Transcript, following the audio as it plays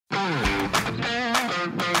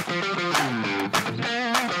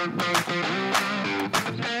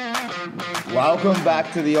Welcome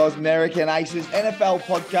back to the American Aces NFL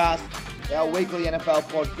podcast, our weekly NFL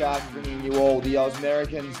podcast, bringing you all the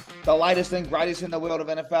Americans, the latest and greatest in the world of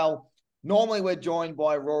NFL. Normally, we're joined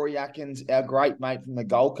by Rory Atkins, our great mate from the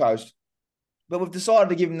Gold Coast, but we've decided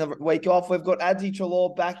to give him the week off. We've got Adzi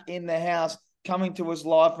Chalor back in the house, coming to us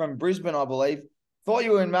live from Brisbane, I believe. Thought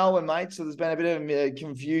you were in Melbourne, mate, so there's been a bit of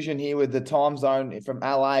confusion here with the time zone from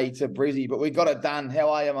LA to Brizzy, but we got it done.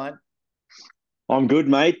 How are you, mate? I'm good,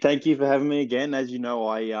 mate. Thank you for having me again. As you know,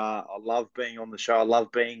 I love being on the show. I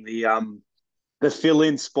love being the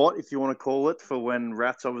fill-in spot, if you want to call it, for when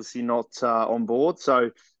Rat's obviously not on board.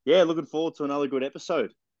 So yeah, looking forward to another good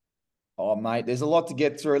episode. Oh, mate, there's a lot to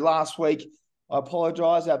get through. Last week, I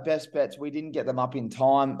apologise. Our best bets, we didn't get them up in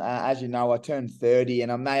time. As you know, I turned 30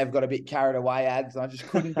 and I may have got a bit carried away, ads. I just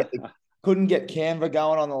couldn't get Canva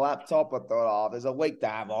going on the laptop. I thought, there's a week to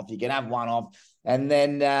have off. You can have one off. And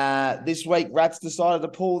then this week, Rats decided to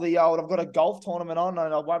pull the old, I've got a golf tournament on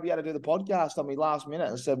and I won't be able to do the podcast on me last minute.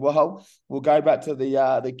 And I said, well, we'll go back to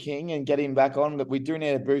the king and get him back on. But we do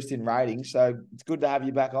need a boost in ratings. So it's good to have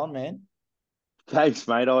you back on, man. Thanks,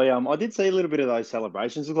 mate. I did see a little bit of those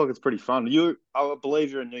celebrations. Look like it's pretty fun. I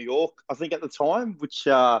believe you're in New York, I think at the time, which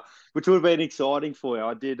would have been exciting for you.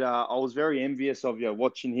 I was very envious of you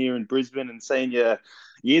watching here in Brisbane and seeing your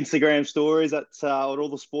Instagram stories at all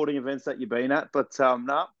the sporting events that you've been at. But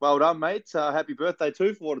well done, mate. Happy birthday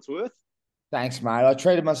too, for what it's worth. Thanks, mate. I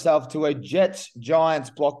treated myself to a Jets-Giants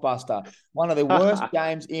blockbuster, one of the worst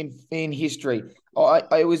games in history.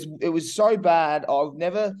 It was so bad. I've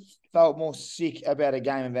never felt more sick about a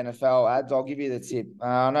game of NFL ads. I'll give you the tip.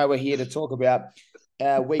 I know we're here to talk about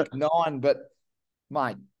week 9, but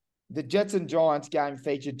mate, the Jets and Giants game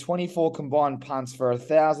featured 24 combined punts for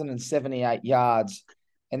 1,078 yards,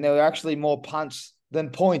 and there were actually more punts than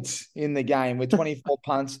points in the game with 24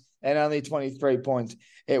 punts and only 23 points.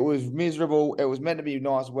 It was miserable. It was meant to be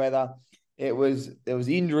nice weather. There was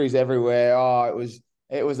injuries everywhere.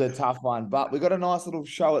 It was a tough one, but we got a nice little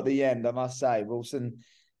show at the end, I must say. Wilson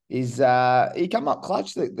he come up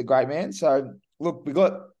clutch, the great man. So look, we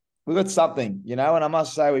got something, and I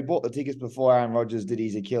must say we bought the tickets before Aaron Rodgers did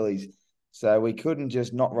his Achilles. So we couldn't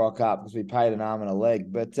just not rock up because we paid an arm and a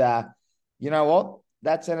leg. But you know what?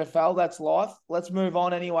 That's NFL. That's life. Let's move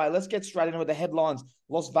on anyway. Let's get straight into the headlines.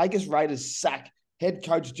 Las Vegas Raiders sack head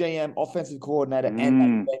coach, GM, offensive coordinator,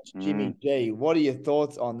 and that bench, Jimmy G. What are your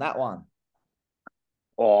thoughts on that one?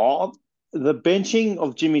 Oh, the benching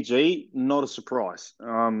of Jimmy G, not a surprise.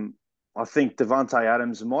 I think Devontae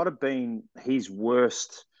Adams might have been his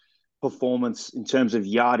worst performance in terms of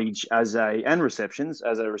yardage and receptions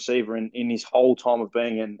as a receiver in his whole time of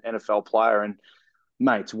being an NFL player. And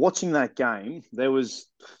mates, watching that game, there was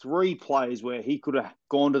 3 plays where he could have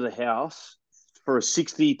gone to the house for a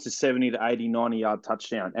 60 to 70 to 80, 90-yard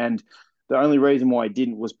touchdown. And the only reason why he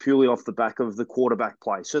didn't was purely off the back of the quarterback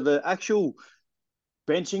play. So the actual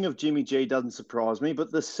benching of Jimmy G doesn't surprise me,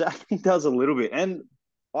 but the sacking does a little bit. And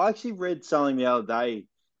I actually read something the other day,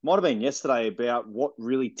 might have been yesterday, about what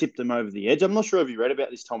really tipped him over the edge. I'm not sure if you read about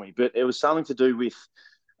this, Tommy, but it was something to do with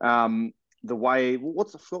the way, I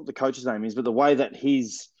forgot what the coach's name is, but the way that he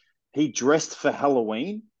dressed for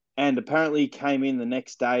Halloween and apparently came in the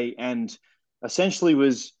next day and essentially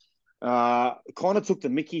was kind of took the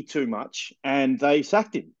mickey too much and they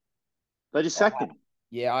sacked him. They just sacked him.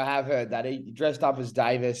 Yeah, I have heard that. He dressed up as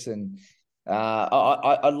Davis, and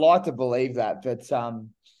I'd like to believe that. But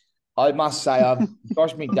I must say,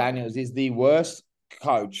 Josh McDaniels is the worst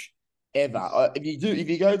coach ever. If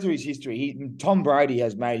you go through his history, Tom Brady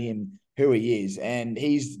has made him who he is, and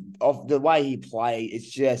he's off the way he plays.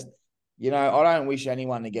 It's just, I don't wish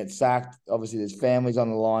anyone to get sacked. Obviously, there's families on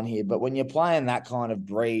the line here, but when you're playing that kind of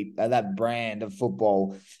breed, that brand of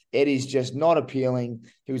football, it is just not appealing.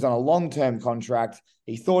 He was on a long-term contract.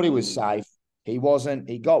 He thought he was safe. He wasn't.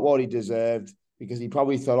 He got what he deserved because he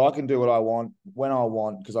probably thought, I can do what I want when I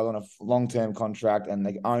want because I'm on a long-term contract, and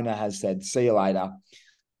the owner has said, see you later.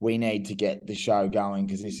 We need to get the show going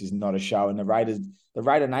because this is not a show. And the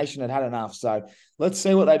Raider Nation had enough. So let's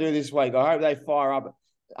see what they do this week. I hope they fire up.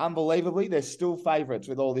 Unbelievably, they're still favourites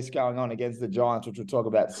with all this going on against the Giants, which we'll talk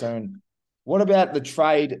about soon. What about the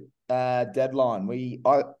trade deadline?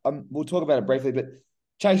 We'll talk about it briefly, but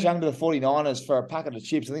Chase Young to the 49ers for a packet of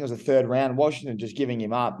chips. I think it was the 3rd round. Washington just giving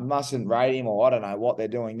him up. Mustn't rate him, or I don't know what they're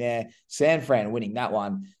doing there. San Fran winning that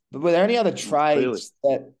one. But were there any other trades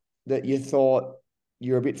that you thought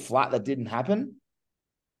you're a bit flat that didn't happen?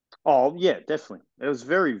 Oh, yeah, definitely. It was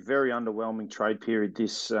very, very underwhelming trade period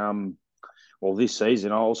this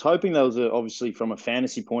season. I was hoping there was obviously from a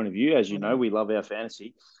fantasy point of view, as you know, we love our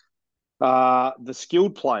fantasy. The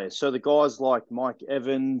skilled players. So the guys like Mike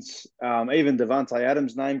Evans, even Devontae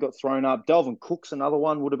Adams' name got thrown up. Delvin Cook's another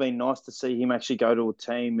one. Would have been nice to see him actually go to a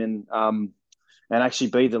team and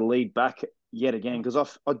actually be the lead back yet again,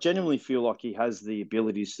 because I genuinely feel like he has the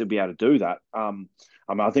abilities to be able to do that. I mean,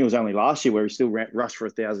 I think it was only last year where he still rushed for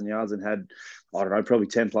 1,000 yards and had, I don't know, probably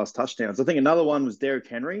 10 plus touchdowns. I think another one was Derrick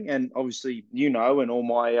Henry, and obviously and all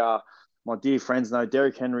my dear friends know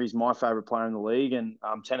Derrick Henry is my favorite player in the league, and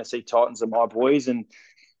Tennessee Titans are my boys. And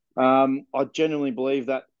I genuinely believe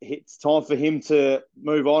that it's time for him to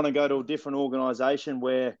move on and go to a different organization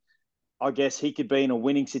where I guess he could be in a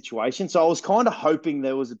winning situation. So I was kind of hoping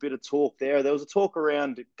there was a bit of talk there. There was a talk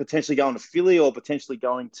around potentially going to Philly or potentially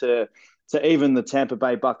going to even the Tampa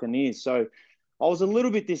Bay Buccaneers. So I was a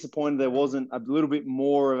little bit disappointed there wasn't a little bit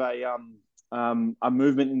more of a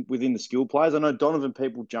movement within the skill players. I know Donovan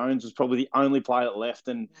Peoples-Jones was probably the only player that left,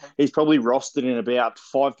 and he's probably rostered in about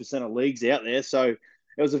 5% of leagues out there. So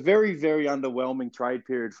it was a very, very underwhelming trade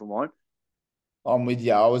period for mine. I'm with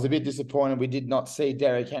you. I was a bit disappointed we did not see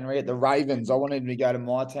Derrick Henry at the Ravens. I wanted him to go to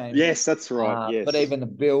my team. Yes, that's right. But Yes. even the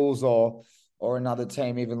Bills or another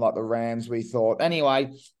team, even like the Rams, we thought.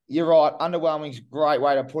 Anyway, you're right. Underwhelming's a great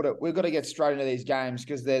way to put it. We've got to get straight into these games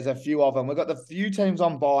because there's a few of them. We've got the few teams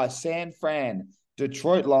on bye: San Fran,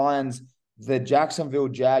 Detroit Lions, the Jacksonville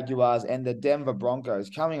Jaguars, and the Denver Broncos,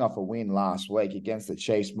 coming off a win last week against the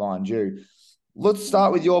Chiefs, mind you. Let's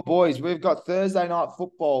start with your boys. We've got Thursday night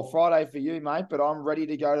football, Friday for you, mate, but I'm ready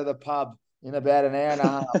to go to the pub in about an hour and a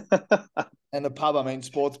half. And the pub, I mean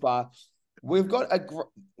sports bar. We've got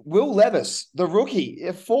Will Levis, the rookie,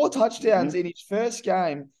 4 touchdowns in his first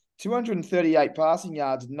game, 238 passing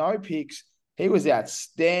yards, no picks. He was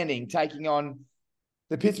outstanding, taking on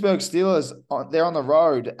the Pittsburgh Steelers. They're on the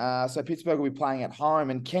road, so Pittsburgh will be playing at home.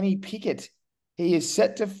 And Kenny Pickett, he is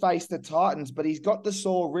set to face the Titans, but he's got the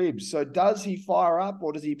sore ribs. So does he fire up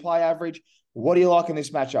or does he play average? What do you like in this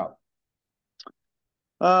matchup?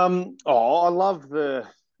 I love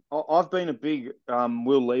I've been a big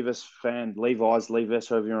Will Levis fan, Levis,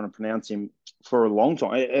 however you want to pronounce him, for a long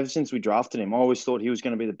time. Ever since we drafted him, I always thought he was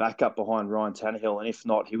going to be the backup behind Ryan Tannehill, and if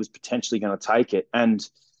not, he was potentially going to take it. And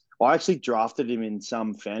I actually drafted him in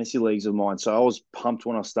some fantasy leagues of mine, so I was pumped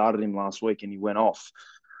when I started him last week, and he went off.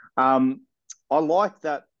 Um, I like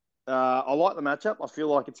that. I like the matchup. I feel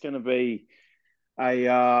like it's going to be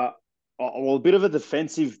a a bit of a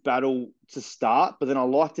defensive battle to start, but then I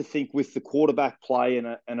like to think with the quarterback play and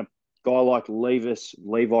a guy like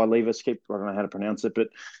Levi Levis, I don't know how to pronounce it, but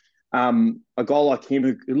a guy like him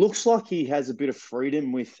who looks like he has a bit of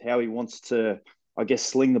freedom with how he wants to, I guess,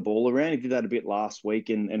 sling the ball around. He did that a bit last week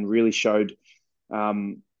and really showed,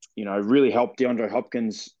 really helped DeAndre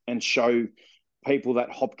Hopkins and show people that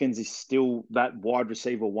Hopkins is still that wide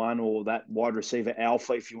receiver one or that wide receiver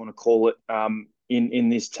alpha, if you want to call it, in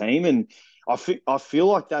this team. And I feel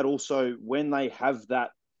like that also when they have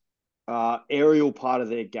that aerial part of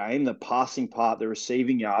their game, the passing part, the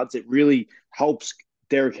receiving yards, it really helps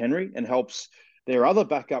Derrick Henry and helps their other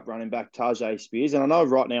backup running back, Tajay Spears. And I know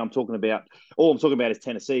right now all I'm talking about is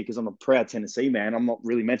Tennessee because I'm a proud Tennessee man. I'm not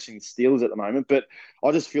really mentioning the Steelers at the moment, but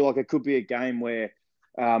I just feel like it could be a game where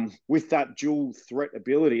with that dual threat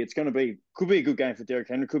ability, could be a good game for Derrick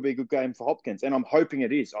Henry, could be a good game for Hopkins, and I'm hoping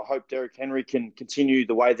it is. I hope Derrick Henry can continue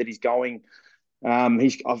the way that he's going. I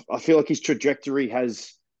feel like his trajectory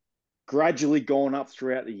has gradually gone up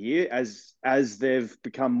throughout the year as they've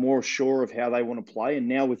become more sure of how they want to play, and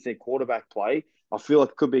now with their quarterback play, I feel like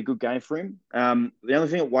it could be a good game for him. The only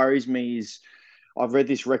thing that worries me is I've read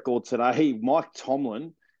this record today. Mike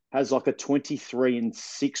Tomlin has like a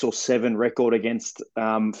 23-6 or 7 record against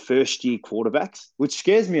first year quarterbacks, which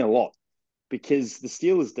scares me a lot because the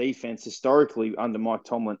Steelers defense historically under Mike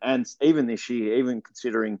Tomlin and even this year, even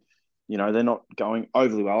considering, they're not going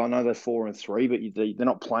overly well. I know they're 4-3, but they're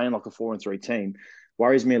not playing like a 4-3 team.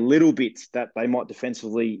 Worries me a little bit that they might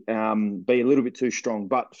defensively be a little bit too strong.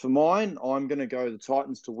 But for mine, I'm going to go the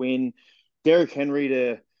Titans to win, Derrick Henry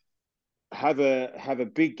to have a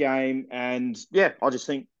big game, and yeah, I just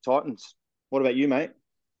think Titans. What about you, mate?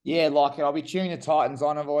 Yeah, like it. I'll be cheering the Titans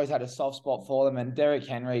on. I've always had a soft spot for them. And Derrick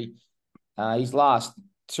Henry, his last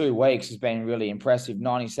 2 weeks has been really impressive.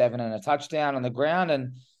 97 and a touchdown on the ground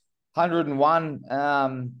and 101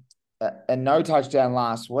 and no touchdown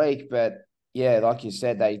last week. But yeah, like you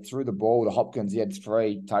said, they threw the ball to Hopkins. He had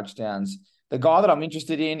 3 touchdowns. The guy that I'm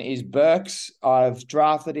interested in is Burks. I've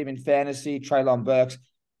drafted him in fantasy, Treylon Burks.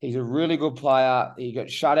 He's a really good player. He got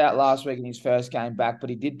shut out last week in his first game back, but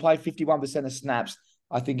he did play 51% of snaps.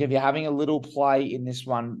 I think if you're having a little play in this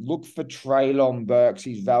one, look for Treylon Burks.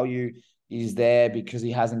 His value is there because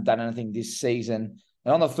he hasn't done anything this season.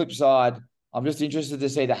 And on the flip side, I'm just interested to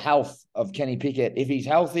see the health of Kenny Pickett. If he's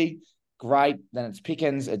healthy, great. Then it's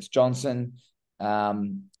Pickens, it's Johnson.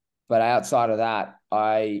 But outside of that,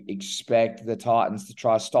 I expect the Titans to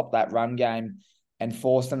try to stop that run game and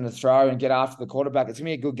force them to throw and get after the quarterback. It's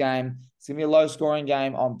going to be a good game. It's going to be a low-scoring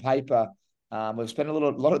game on paper. We've spent a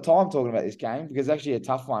lot of time talking about this game because it's actually a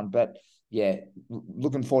tough one. But, yeah,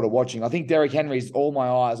 looking forward to watching. I think Derrick Henry's all my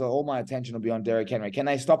eyes, all my attention will be on Derrick Henry. Can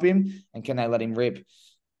they stop him and can they let him rip?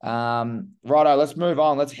 Righto, let's move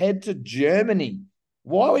on. Let's head to Germany.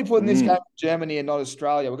 Why are we putting this game in Germany and not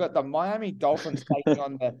Australia? We've got the Miami Dolphins taking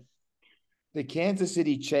on the Kansas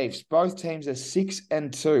City Chiefs. Both teams are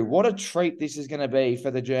 6-2. What a treat this is going to be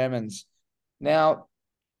for the Germans. Now,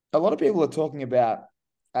 a lot of people are talking about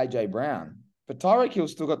AJ Brown, but Tyreek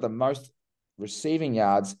Hill's still got the most receiving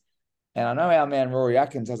yards. And I know our man Rory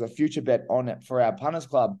Atkins has a future bet on it for our punters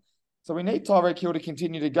club. So we need Tyreek Hill to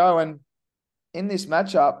continue to go. And in this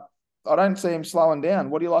matchup, I don't see him slowing down.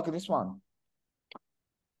 What do you like in this one?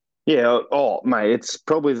 Yeah, mate, it's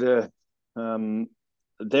probably definitely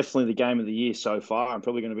the game of the year so far, and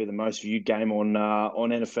probably going to be the most viewed game on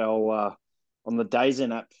NFL on the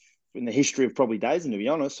DAZN app in the history of probably DAZN, to be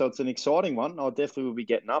honest. So it's an exciting one. I definitely will be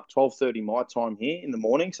getting up 12:30 my time here in the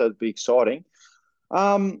morning, so it'll be exciting.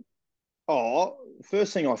 First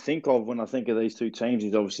thing I think of when I think of these two teams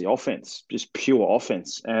is obviously offense, just pure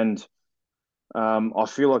offense, and I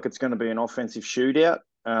feel like it's going to be an offensive shootout.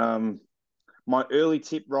 My early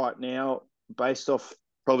tip right now, based off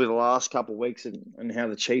probably the last couple of weeks and how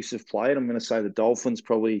the Chiefs have played, I'm going to say the Dolphins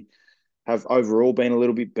probably have overall been a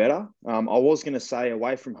little bit better. I was going to say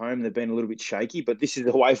away from home, they've been a little bit shaky, but this is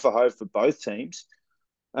away for home for both teams.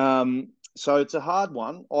 So it's a hard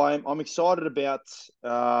one. I'm excited about,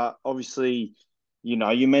 obviously,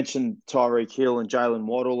 you mentioned Tyreek Hill and Jalen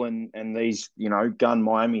Waddle and these, gun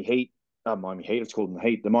Miami Heat, let's call them the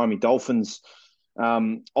Heat, the Miami Dolphins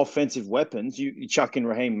offensive weapons. You chuck in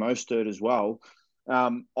Raheem Mostert as well.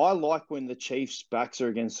 I like when the Chiefs' backs are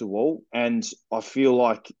against the wall, and I feel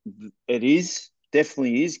like it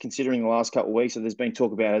definitely is, considering the last couple of weeks that there's been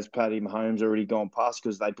talk about has Patty Mahomes already gone past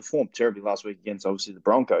because they performed terribly last week against, obviously, the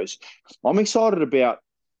Broncos. I'm excited about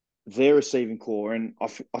their receiving core, and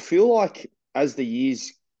I feel like as the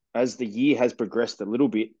year has progressed a little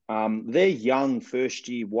bit, their young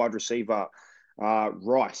first-year wide receiver,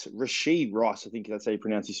 Rashee Rice, I think that's how you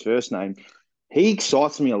pronounce his first name, he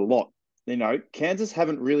excites me a lot. Kansas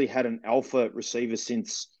haven't really had an alpha receiver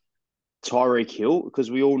since Tyreek Hill, because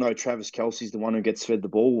we all know Travis Kelce's the one who gets fed the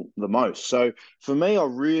ball the most. So for me, I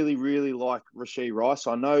really, really like Rashee Rice.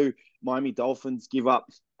 I know Miami Dolphins give up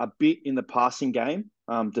a bit in the passing game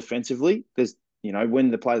defensively. There's, when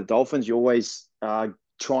they play the Dolphins, you always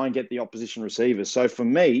try and get the opposition receivers. So for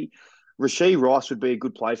me, Rashee Rice would be a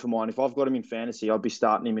good play for mine. If I've got him in fantasy, I'd be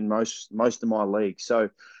starting him in most of my leagues. So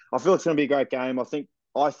I feel it's going to be a great game. I think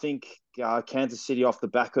Kansas City, off the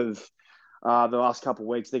back of the last couple of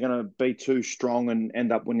weeks, they're going to be too strong and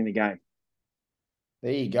end up winning the game.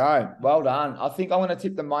 There you go. Well done. I think I'm going to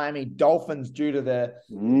tip the Miami Dolphins due to the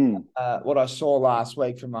what I saw last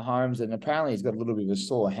week from Mahomes, and apparently he's got a little bit of a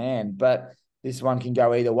sore hand, but this one can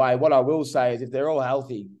go either way. What I will say is if they're all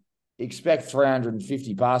healthy, expect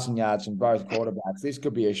 350 passing yards from both quarterbacks. This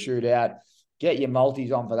could be a shootout. Get your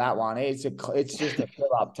multis on for that one. It's just a fill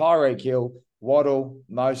up. Tyreek Hill, Waddle,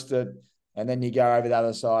 Mostert, and then you go over the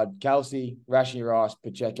other side. Kelce, Rashee Rice,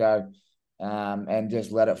 Pacheco, and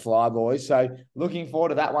just let it fly, boys. So looking forward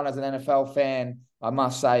to that one as an NFL fan. I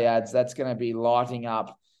must say, Ads, that's going to be lighting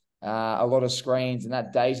up a lot of screens, and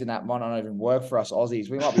that days in that might not even work for us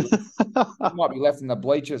Aussies. We might be left in the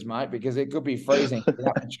bleachers, mate, because it could be freezing.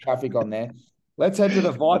 That much traffic on there. Let's head to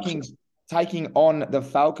the Vikings taking on the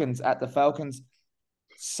Falcons at the Falcons.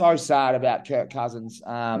 So sad about Kirk Cousins.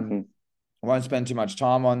 I won't spend too much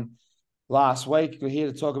time on last week. We're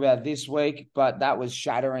here to talk about this week, but that was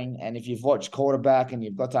shattering. And if you've watched quarterback and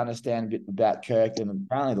you've got to understand a bit about Kirk, and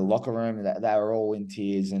apparently the locker room, they were all in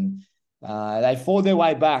tears, and they fought their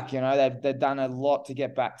way back. They've done a lot to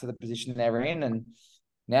get back to the position they're in, and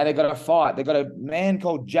now they've got to fight. They've got a man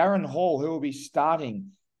called Jaron Hall who will be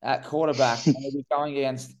starting at quarterback, and they'll be going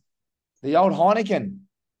against the old Heineken,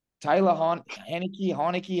 Taylor Heineke,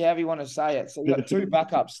 however you want to say it. So you've got two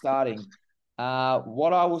backups starting.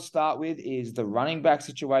 What I will start with is the running back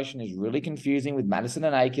situation is really confusing with Madison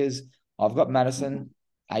and Akers. I've got Madison.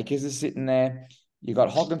 Akers is sitting there. You got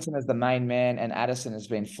Hockenson as the main man, and Addison has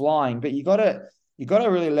been flying. But you got to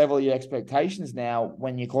really level your expectations now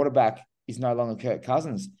when your quarterback is no longer Kirk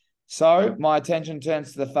Cousins. So my attention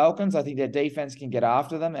turns to the Falcons. I think their defense can get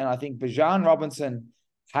after them, and I think Bijan Robinson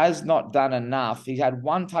has not done enough. He's had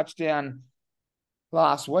one touchdown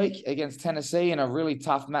last week against Tennessee in a really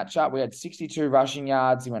tough matchup. We had 62 rushing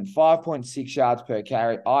yards. He went 5.6 yards per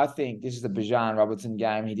carry. I think this is the Bijan Robertson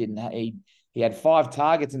game. He had 5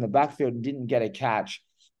 targets in the backfield and didn't get a catch.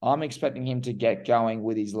 I'm expecting him to get going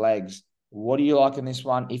with his legs. What do you like in this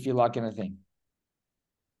one, if you like anything?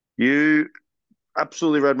 You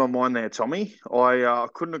absolutely read my mind there, Tommy. I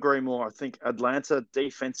couldn't agree more. I think Atlanta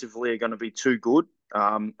defensively are going to be too good.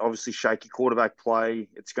 Obviously, shaky quarterback play.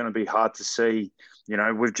 It's going to be hard to see.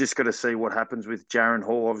 We've just got to see what happens with Jaron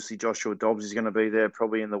Hall. Obviously, Joshua Dobbs is going to be there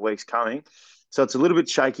probably in the weeks coming. So it's a little bit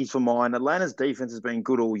shaky for mine. Atlanta's defense has been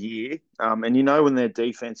good all year. And when their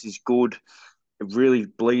defense is good, it really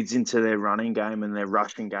bleeds into their running game and their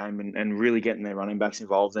rushing game and really getting their running backs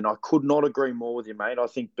involved. And I could not agree more with you, mate. I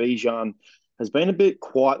think Bijan has been a bit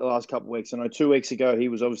quiet the last couple of weeks. I know 2 weeks ago he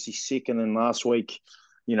was obviously sick, and then last week,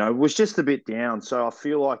 was just a bit down. So I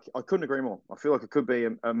feel like I couldn't agree more. I feel like it could be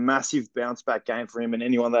a massive bounce back game for him, and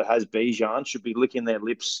anyone that has Bijan should be licking their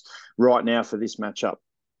lips right now for this matchup.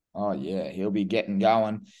 Oh, yeah, he'll be getting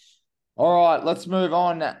going. All right, let's move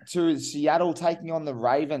on to Seattle taking on the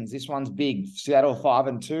Ravens. This one's big. Seattle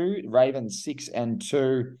 5-2, Ravens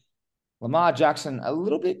 6-2. Lamar Jackson, a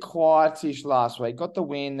little bit quietish last week. Got the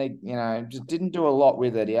win. They, just didn't do a lot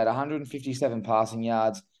with it. He had 157 passing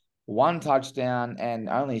yards, 1 touchdown, and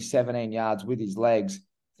only 17 yards with his legs.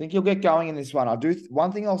 I think he'll get going in this one.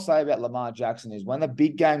 One thing I'll say about Lamar Jackson is when the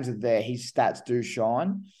big games are there, his stats do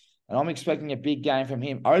shine. And I'm expecting a big game from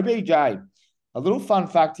him. OBJ, a little fun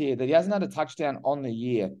fact here that he hasn't had a touchdown on the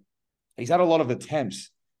year. He's had a lot of attempts.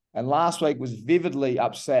 And last week was vividly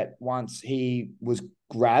upset once he was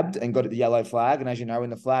grabbed and got the yellow flag. And as you know, when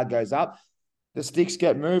the flag goes up, the sticks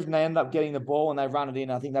get moved and they end up getting the ball and they run it in.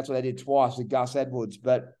 I think that's what they did twice with Gus Edwards.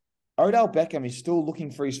 But Odell Beckham is still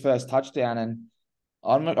looking for his first touchdown. And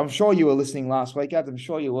I'm sure you were listening last week, I'm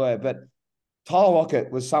sure you were. But Tyler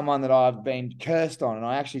Lockett was someone that I've been cursed on, and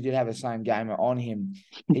I actually did have a same gamer on him.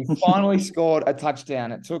 He finally scored a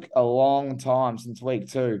touchdown. It took a long time since week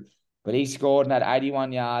 2, but he scored and had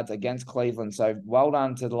 81 yards against Cleveland. So well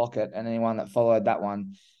done to Lockett and anyone that followed that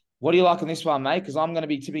one. What do you like on this one, mate? Because I'm going to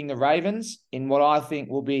be tipping the Ravens in what I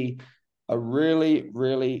think will be a really,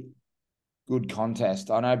 really good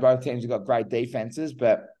contest. I know both teams have got great defenses,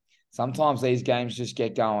 but sometimes these games just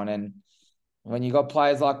get going. And when you got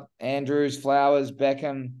players like Andrews, Flowers,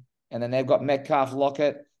 Beckham, and then they've got Metcalf,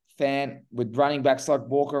 Lockett, Fan, with running backs like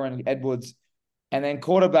Walker and Edwards, and then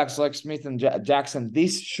quarterbacks like Smith and Jackson,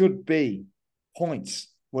 this should be points.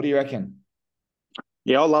 What do you reckon?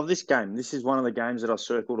 Yeah, I love this game. This is one of the games that I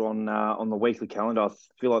circled on the weekly calendar. I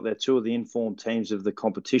feel like they're two of the informed teams of the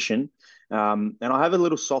competition, and I have a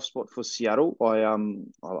little soft spot for Seattle.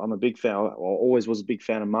 I'm a big fan. I always was a big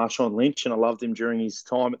fan of Marshawn Lynch, and I loved him during his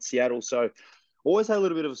time at Seattle. So always had a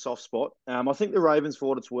little bit of a soft spot. I think the Ravens, for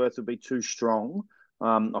what it's worth, would be too strong.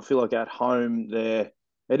 I feel like at home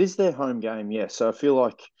it is their home game. Yeah, so I feel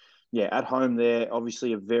like at home they're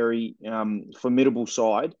obviously a very formidable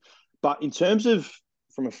side. But in terms of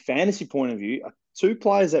from a fantasy point of view, 2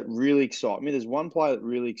 players that really excite me. There's one player that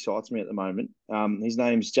really excites me at the moment. His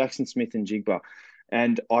name's Jackson Smith and Jigba.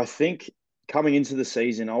 And I think coming into the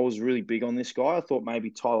season, I was really big on this guy. I thought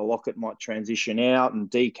maybe Tyler Lockett might transition out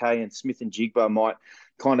and DK and Smith and Jigba might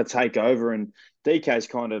kind of take over. And DK's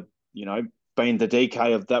kind of, been the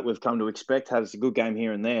DK of that we've come to expect, has a good game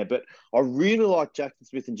here and there. But I really like Jackson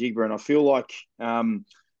Smith and Jigba, and I feel like,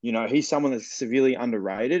 he's someone that's severely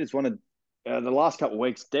underrated. It's one of the last couple of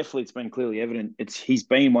weeks, definitely it's been clearly evident. He's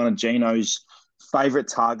been one of Gino's favourite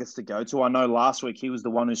targets to go to. I know last week he was the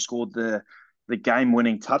one who scored the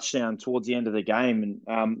game-winning touchdown towards the end of the game.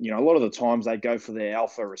 And, a lot of the times they go for their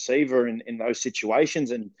alpha receiver in those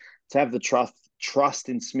situations. And to have the trust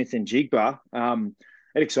in Smith and Jigba,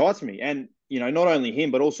 it excites me. And, not only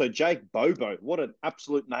him, but also Jake Bobo. What an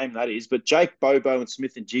absolute name that is. But Jake Bobo and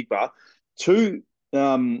Smith and Jigba, two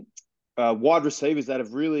wide receivers that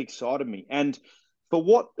have really excited me. And for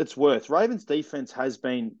what it's worth, Ravens defense has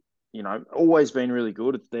been, always been really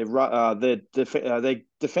good. Their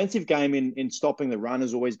defensive game in stopping the run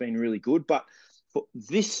has always been really good. But for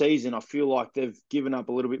this season, I feel like they've given up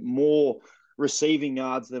a little bit more receiving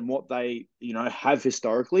yards than what they, have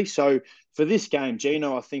historically. So for this game,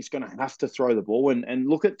 Gino, I think, is going to have to throw the ball and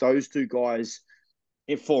look at those 2 guys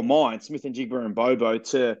for mine, Smith and Jigba and Bobo,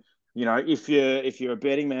 to, if you're a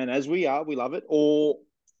betting man, as we are, we love it, or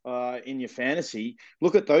in your fantasy,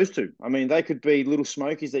 look at those 2. I mean, they could be little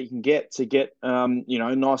smokies that you can get to get,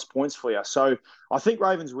 nice points for you. So I think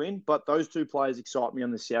Ravens win, but those 2 players excite me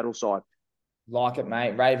on the Seattle side. Like it,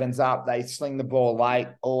 mate. Ravens up. They sling the ball late,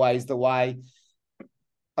 always the way.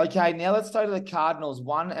 Okay, now let's go to the Cardinals,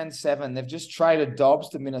 1-7. They've just traded Dobbs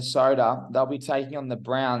to Minnesota. They'll be taking on the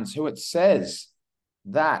Browns, who it says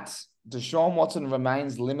that Deshaun Watson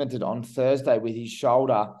remains limited on Thursday with his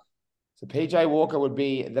shoulder. So PJ Walker would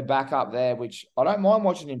be the backup there, which I don't mind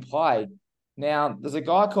watching him play. Now, there's a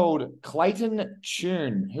guy called Clayton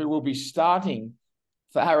Tune who will be starting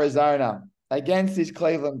for Arizona against this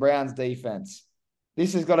Cleveland Browns defense.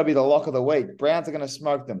 This has got to be the lock of the week. Browns are going to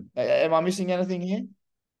smoke them. Am I missing anything here?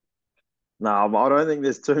 No, I don't think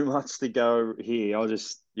there's too much to go here.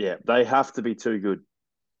 They have to be too good.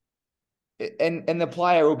 And the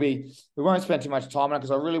player will be, we won't spend too much time on it because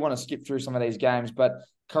I really want to skip through some of these games, but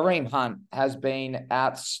Kareem Hunt has been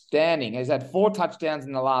outstanding. He's had 4 touchdowns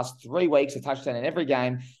in the last 3 weeks, a touchdown in every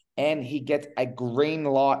game, and he gets a green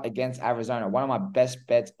light against Arizona. One of my best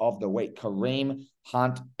bets of the week. Kareem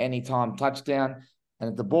Hunt, anytime touchdown. And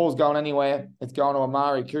if the ball's going anywhere, it's going to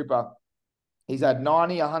Amari Cooper. He's had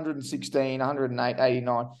 90, 116, 108,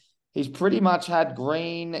 89. He's pretty much had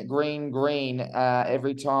green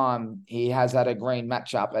every time he has had a green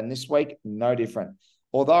matchup. And this week, no different.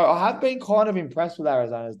 Although I have been kind of impressed with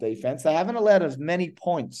Arizona's defense. They haven't allowed as many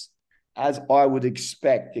points as I would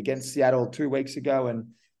expect against Seattle 2 weeks ago.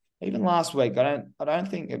 And even last week, I don't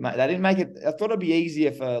think they didn't make it. I thought it'd be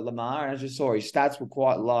easier for Lamar. And I just saw his stats were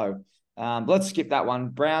quite low. Let's skip that one.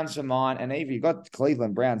 Browns are mine. And Evie, you got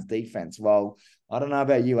Cleveland Browns defense. Well, I don't know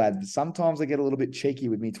about you, Ad, but sometimes I get a little bit cheeky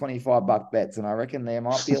with me $25 bets, and I reckon there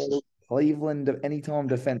might be a little Cleveland anytime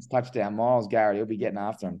defense touchdown. Myles Garrett, he'll be getting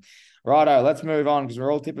after him. Righto, let's move on because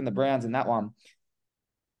we're all tipping the Browns in that one.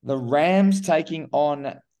 The Rams taking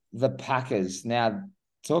on the Packers. Now,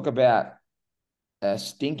 talk about a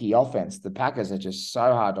stinky offense. The Packers are just so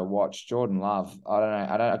hard to watch. Jordan Love, I don't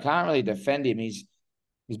know. I can't really defend him. He's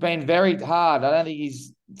been very hard. I don't think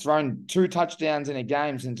he's thrown 2 touchdowns in a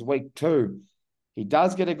game since week 2. He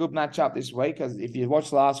does get a good matchup this week, because if you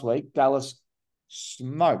watched last week, Dallas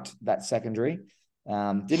smoked that secondary.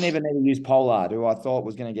 Didn't even need to use Pollard, who I thought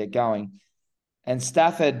was going to get going. And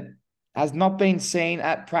Stafford has not been seen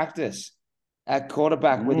at practice at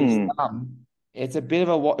quarterback with his thumb. It's a bit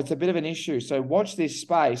of an issue. So watch this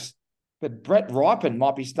space. But Brett Ripon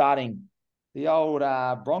might be starting, the old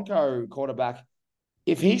Bronco quarterback.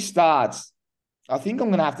 If he starts, I think I'm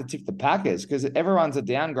going to have to tip the Packers because everyone's a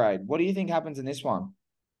downgrade. What do you think happens in this one?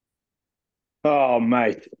 Oh,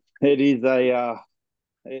 mate, it is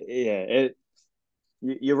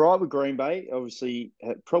you're right with Green Bay. Obviously,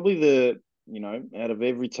 probably out of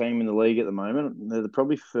every team in the league at the moment, they're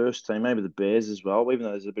probably first team, maybe the Bears as well, even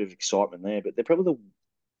though there's a bit of excitement there, but they're probably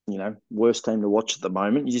the worst team to watch at the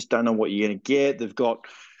moment. You just don't know what you're going to get. They've got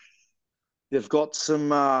some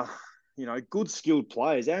good skilled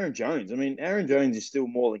players. Aaron Jones. I mean, Aaron Jones is still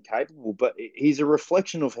more than capable, but he's a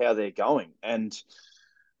reflection of how they're going. And,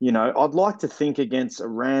 I'd like to think against a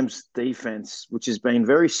Rams defense, which has been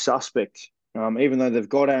very suspect, even though they've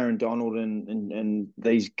got Aaron Donald and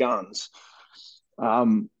these guns.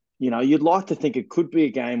 You'd like to think it could be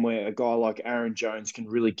a game where a guy like Aaron Jones can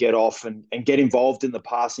really get off and get involved in the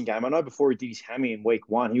passing game. I know before he did his hammy in week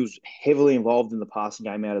 1, he was heavily involved in the passing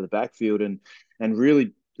game out of the backfield and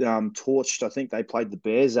really torched. I think they played the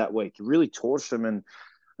Bears that week. He really torched them and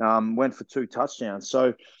went for 2 touchdowns.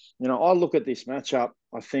 So, I look at this matchup.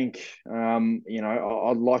 I think,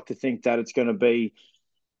 I'd like to think that it's going to be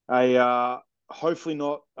hopefully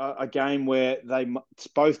not a game where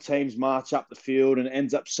both teams march up the field and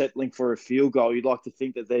ends up settling for a field goal. You'd like to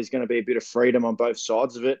think that there's going to be a bit of freedom on both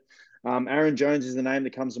sides of it. Aaron Jones is the name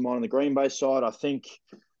that comes to mind on the Green Bay side. I think,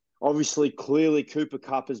 obviously, clearly Cooper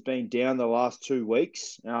Kupp has been down the last 2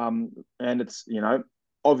 weeks. And it's,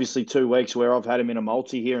 obviously 2 weeks where I've had him in a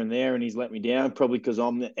multi here and there and he's let me down, probably because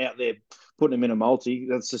I'm out there putting him in a multi.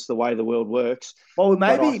 That's just the way the world works. Well,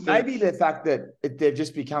 maybe the fact that they've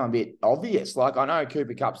just become a bit obvious. Like, I know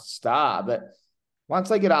Cooper Kupp's a star, but once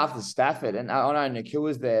they get after Stafford, and I know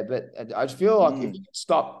Nakua's there, but I just feel like if you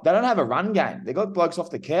stop, they don't have a run game. They got blokes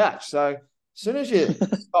off the couch. So as soon as you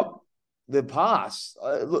stop the pass,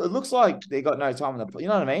 it looks like they got no time in the. You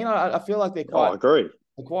know what I mean? I feel like they're quite. I agree.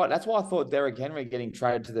 That's why I thought Derrick Henry getting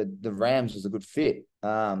traded to the Rams was a good fit.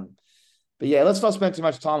 But yeah, let's not spend too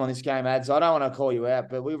much time on this game, Ads. I don't want to call you out,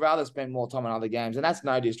 but we'd rather spend more time on other games, and that's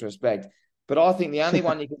no disrespect. But I think the only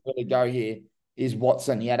one you can really go here is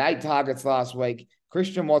Watson. He had 8 targets last week.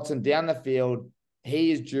 Christian Watson down the field.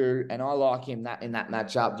 He is due, and I like him in that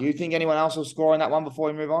matchup. Do you think anyone else will score in that one before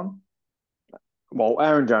we move on? Well,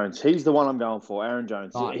 Aaron Jones. He's the one I'm going for. Aaron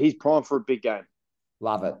Jones. Nice. He's primed for a big game.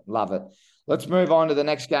 Love it. Love it. Let's move on to the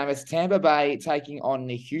next game. It's Tampa Bay taking on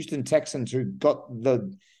the Houston Texans, who got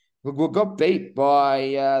the We got beat by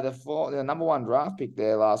the number one draft pick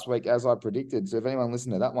there last week, as I predicted. So if anyone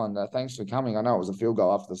listened to that one, thanks for coming. I know it was a field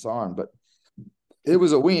goal after the siren, but it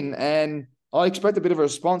was a win. And I expect a bit of a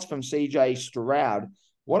response from CJ Stroud.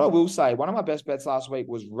 What I will say, one of my best bets last week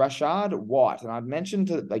was Rashad White. And I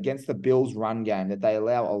mentioned against the Bills run game that they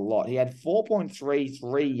allow a lot. He had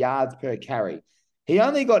 4.33 yards per carry. He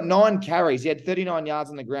only got 9 carries. He had 39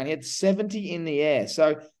 yards on the ground. He had 70 in the air.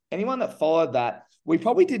 So anyone that followed that, we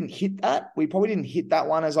probably didn't hit that. We probably didn't hit that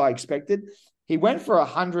one as I expected. He went for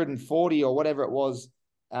 140 or whatever it was,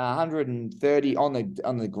 130 on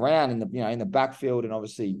the ground in the backfield, and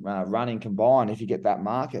obviously running combined if you get that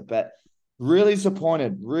market. But really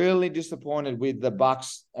disappointed with the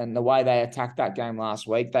Bucks and the way they attacked that game last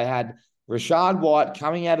week. They had Rashad White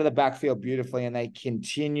coming out of the backfield beautifully, and they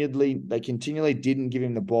continually didn't give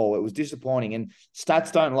him the ball. It was disappointing, and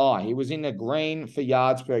stats don't lie. He was in the green for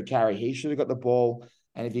yards per carry. He should have got the ball.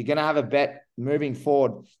 And if you're going to have a bet moving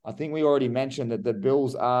forward, I think we already mentioned that the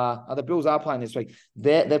Bills are playing this week.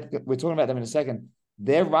 We're talking about them in a second.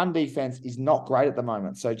 Their run defense is not great at the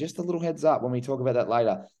moment. So just a little heads up when we talk about that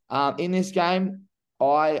later. In this game,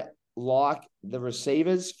 I like the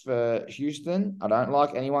receivers for Houston. I don't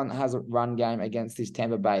like anyone that has a run game against this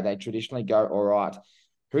Tampa Bay. They traditionally go all right.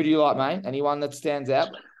 Who do you like, mate? Anyone that stands out?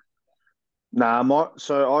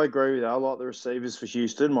 So I agree with that. I like the receivers for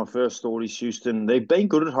Houston. My first thought is Houston. They've been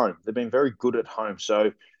good at home. They've been very good at home.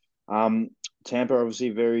 So um, Tampa obviously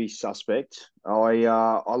very suspect.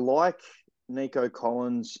 I like Nico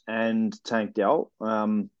Collins and Tank Dell.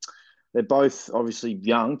 They're both obviously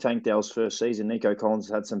young. Tank Dell's first season. Nico Collins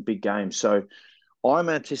had some big games. So I'm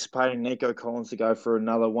anticipating Nico Collins to go for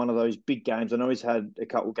another one of those big games. I know he's had a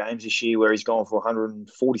couple of games this year where he's gone for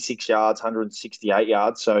 146 yards, 168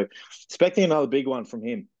 yards. So expecting another big one from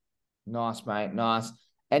him. Nice, mate. Nice.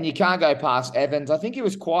 And you can't go past Evans. I think he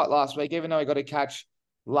was quiet last week, even though he got a catch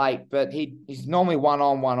late, but he's normally one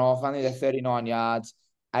on, one off, only the 39 yards,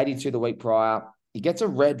 82 the week prior. He gets a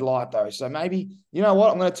red light though. So maybe, you know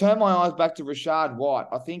what? I'm going to turn my eyes back to Rashad White.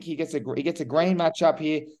 I think he gets a green matchup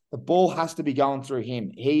here. The ball has to be going through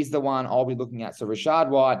him. He's the one I'll be looking at. So Rashad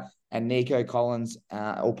White and Nico Collins,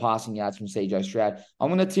 all passing yards from CJ Stroud.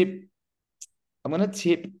 I'm going to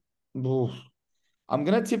tip. Oof, I'm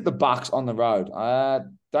going to tip the Bucks on the road. I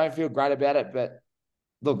don't feel great about it, but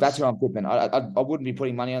look, that's who I'm tipping. I wouldn't be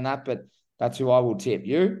putting money on that, but that's who I will tip.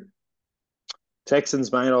 You?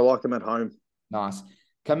 Texans, mate, I like them at home. Nice.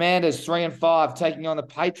 Commanders 3-5 taking on the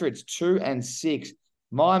Patriots 2-6.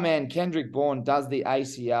 My man Kendrick Bourne does the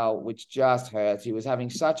ACL, which just hurts. He was having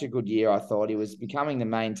such a good year. I thought he was becoming the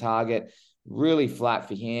main target. Really flat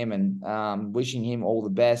for him, and wishing him all the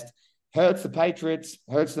best. Hurts the Patriots.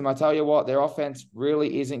 Hurts them. I tell you what, their offense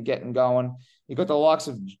really isn't getting going. You got the likes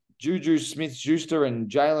of Juju Smith-Schuster and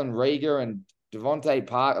Jalen Reagor and Devontae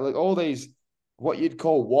Parker, like all these what you'd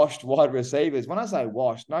call washed wide receivers. When I say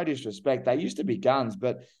washed, no disrespect, they used to be guns,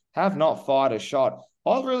 but have not fired a shot.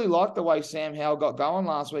 I really liked the way Sam Howell got going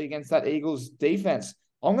last week against that Eagles defense.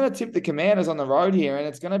 I'm going to tip the Commanders on the road here, and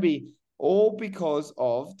it's going to be all because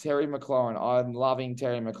of Terry McLaurin. I'm loving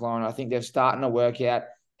Terry McLaurin. I think they're starting to work out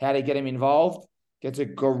how to get him involved. Gets a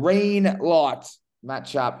green light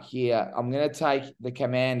matchup here. I'm going to take the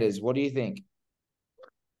Commanders. What do you think?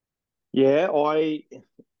 Yeah, I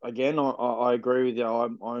agree with you.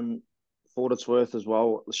 I'm for what it's worth as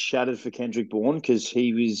well. Shattered for Kendrick Bourne because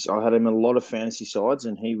I had him in a lot of fantasy sides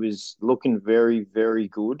and he was looking very, very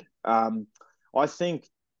good. I think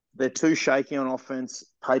they're too shaky on offense.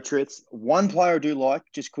 Patriots. One player I do like,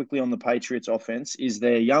 just quickly on the Patriots offense, is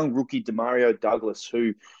their young rookie Demario Douglas,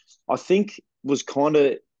 who I think was kind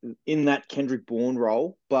of in that Kendrick Bourne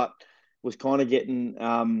role, but was kind of getting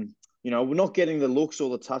we're not getting the looks or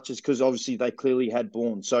the touches because obviously they clearly had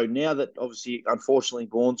Bourne. So now that obviously, unfortunately,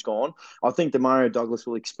 Bourne's gone, I think Demario Douglas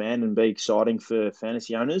will expand and be exciting for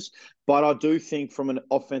fantasy owners. But I do think from an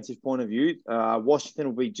offensive point of view, Washington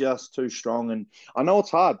will be just too strong. And I know it's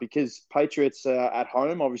hard because Patriots at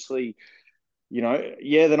home, obviously,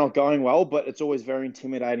 they're not going well, but it's always very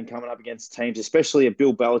intimidating coming up against teams, especially a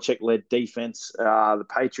Bill Belichick-led defense, the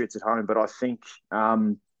Patriots at home. But I think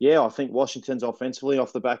Washington's offensively,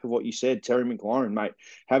 off the back of what you said, Terry McLaurin, mate,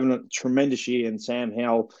 having a tremendous year, and Sam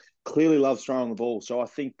Howell clearly loves throwing the ball. So I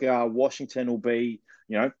think Washington will be,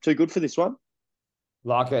 too good for this one.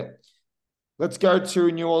 Like it. Let's go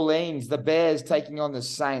to New Orleans. The Bears taking on the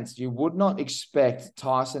Saints. You would not expect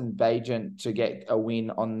Tyson Bagent to get a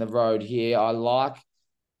win on the road here. I like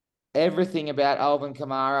everything about Alvin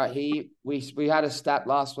Kamara. We had a stat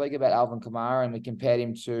last week about Alvin Kamara, and we compared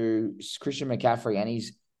him to Christian McCaffrey, and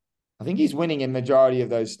he's I think he's winning in majority of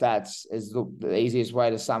those stats is the easiest way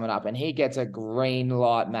to sum it up. And he gets a green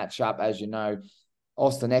light matchup, as you know.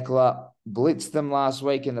 Austin Eckler blitzed them last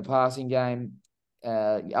week in the passing game.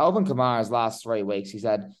 Alvin Kamara's last 3 weeks, he's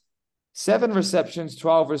had 7 receptions,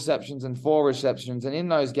 12 receptions, and 4 receptions. And in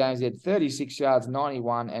those games, he had 36 yards,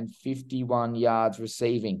 91, and 51 yards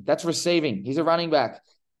receiving. That's receiving. He's a running back.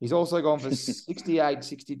 He's also gone for 68,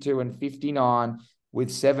 62, and 59 with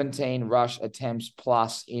 17 rush attempts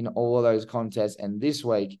plus in all of those contests. And this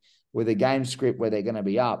week, with a game script where they're going to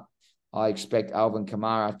be up, I expect Alvin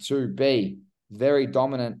Kamara to be very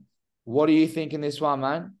dominant. What do you think in this one,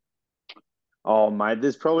 mate? Oh, mate,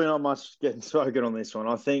 there's probably not much getting spoken on this one.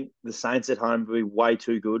 I think the Saints at home will be way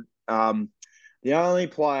too good. The only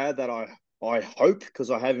player that I hope, because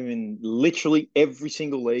I have him in literally every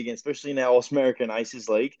single league, and especially in our All-American Aces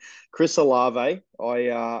League, Chris Olave.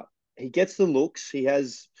 He gets the looks. I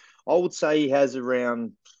would say he has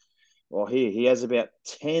around, well, he has about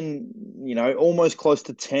 10, almost close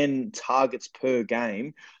to 10 targets per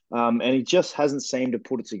game. And he just hasn't seemed to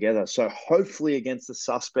put it together. So hopefully against the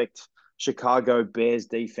suspect Chicago Bears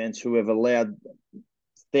defense, who have allowed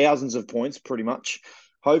thousands of points pretty much,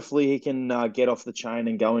 hopefully he can get off the chain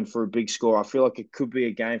and go in for a big score. I feel like it could be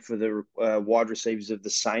a game for the wide receivers of the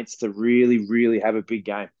Saints to really, really have a big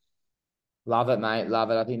game. Love it, mate. Love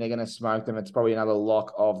it. I think they're going to smoke them. It's probably another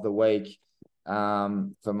lock of the week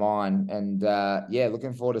for mine. And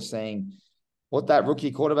looking forward to seeing what that rookie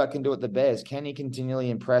quarterback can do at the Bears. Can he continually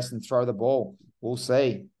impress and throw the ball? We'll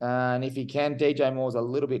see. And if he can, DJ Moore's a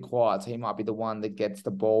little bit quiet. So he might be the one that gets the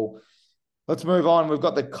ball. Let's move on. We've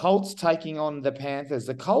got the Colts taking on the Panthers.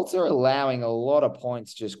 The Colts are allowing a lot of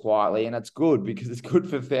points just quietly, and it's good because it's good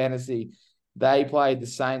for fantasy. They played the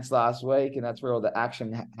Saints last week, and that's where all the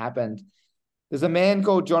action happened. There's a man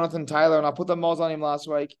called Jonathan Taylor, and I put the moz on him last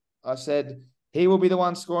week. I said he will be the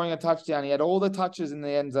one scoring a touchdown. He had all the touches in the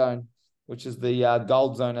end zone, which is the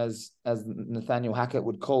gold zone, as Nathaniel Hackett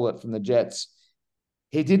would call it from the Jets.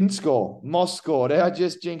 He didn't score. Moss scored. I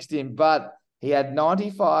just jinxed him, but he had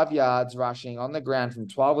 95 yards rushing on the ground from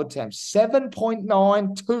 12 attempts,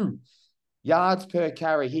 7.92 yards per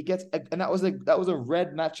carry. He gets, and that was a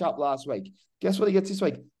red matchup last week. Guess what he gets this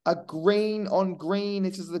week? A green on green.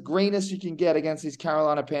 This is the greenest you can get against these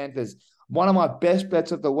Carolina Panthers. One of my best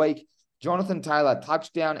bets of the week, Jonathan Taylor,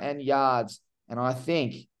 touchdown and yards. And I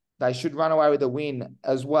think they should run away with a win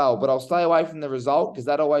as well. But I'll stay away from the result because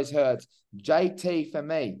that always hurts. JT for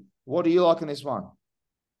me. What do you like in this one?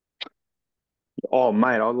 Oh,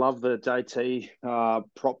 mate, I love the JT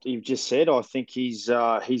prop that you've just said. I think he's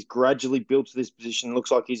gradually built to this position.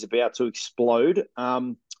 Looks like he's about to explode.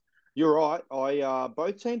 You're right.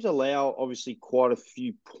 Both teams allow obviously quite a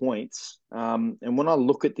few points. And when I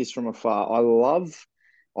look at this from afar, I love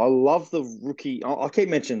the rookie. I keep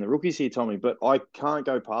mentioning the rookies here, Tommy, but I can't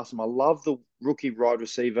go past them. I love the rookie wide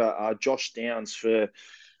receiver, Josh Downs for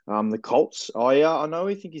the Colts. I know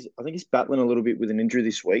I think he's battling a little bit with an injury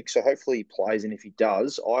this week, so hopefully he plays. And if he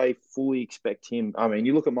does, I fully expect him. I mean,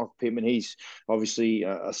 you look at Michael Pittman; he's obviously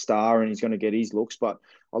a star and he's going to get his looks. But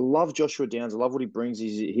I love Joshua Downs. I love what he brings.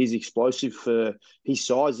 He's explosive for his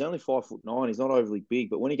size. He's only 5'9". He's not overly big,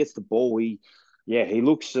 but when he gets the ball, he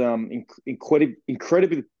looks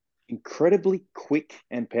incredibly quick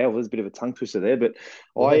and powerful. There's a bit of a tongue twister there, but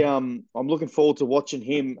yeah. I'm looking forward to watching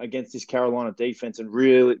him against this Carolina defense and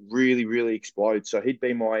really, really, really explode. So he'd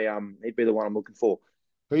be the one I'm looking for.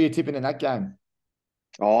 Who are you tipping in that game?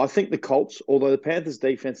 Oh, I think the Colts, although the Panthers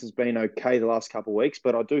defense has been okay the last couple of weeks,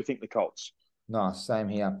 but I do think the Colts. Nice, same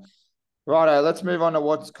here. Righto, let's move on to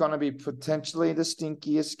what's going to be potentially the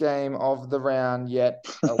stinkiest game of the round yet.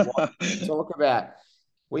 What to talk about.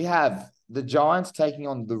 We have the Giants taking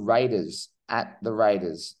on the Raiders at the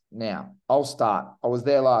Raiders. Now, I'll start. I was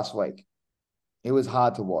there last week. It was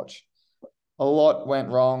hard to watch. A lot went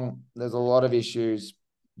wrong. There's a lot of issues.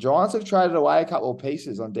 Giants have traded away a couple of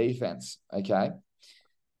pieces on defense, okay?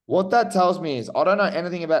 What that tells me is I don't know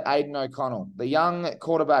anything about Aiden O'Connell, the young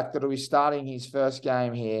quarterback that will be starting his first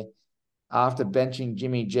game here after benching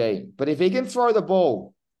Jimmy G. But if he can throw the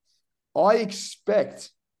ball, I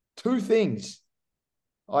expect two things.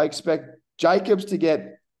 I expect Jacobs to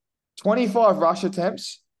get 25 rush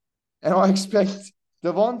attempts, and I expect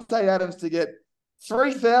Devontae Adams to get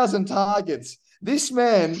 3,000 targets. This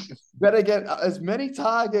man better get as many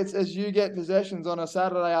targets as you get possessions on a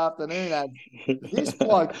Saturday afternoon. And this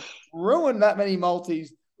bloke ruined that many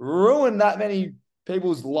multis, ruined that many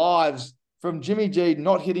people's lives from Jimmy G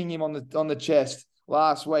not hitting him on the chest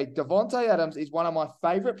last week. Devontae Adams is one of my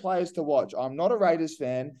favorite players to watch. I'm not a Raiders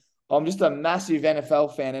fan. I'm just a massive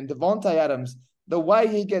NFL fan. And Devontae Adams, the way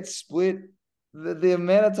he gets split the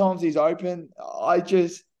amount of times he's open, I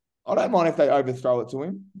don't mind if they overthrow it to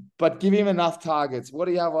him, but give him enough targets. What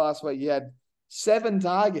do you have last week? You had 7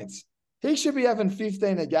 targets. He should be having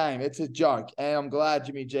 15 a game. It's a joke. And I'm glad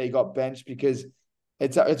Jimmy G got benched because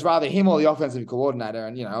it's rather him or the offensive coordinator.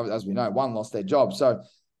 And, as we know, one lost their job. So,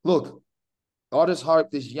 look, I just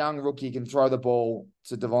hope this young rookie can throw the ball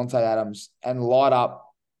to Devontae Adams and light up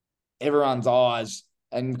everyone's eyes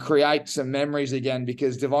and create some memories again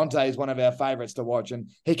because Devontae is one of our favourites to watch and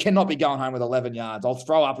he cannot be going home with 11 yards. I'll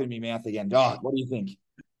throw up in my mouth again. Oh, what do you think?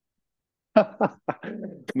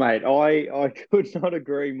 Mate, I could not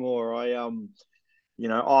agree more. I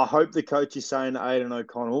hope the coach is saying to Aiden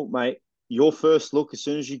O'Connell, mate, your first look as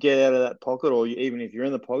soon as you get out of that pocket, or even if you're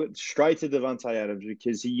in the pocket, straight to Devontae Adams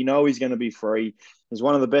because he's going to be free. He's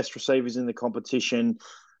one of the best receivers in the competition.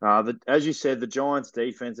 As you said, the Giants'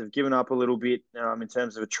 defense have given up a little bit in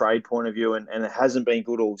terms of a trade point of view, and it hasn't been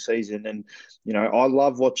good all season. And I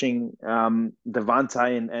love watching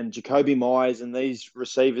Devontae and Jacoby Myers and these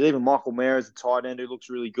receivers, even Michael Mayer as a tight end who looks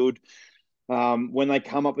really good when they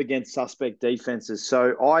come up against suspect defenses.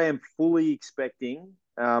 So I am fully expecting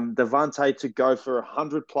Devontae to go for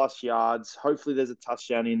 100+ yards. Hopefully, there's a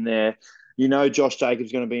touchdown in there. Josh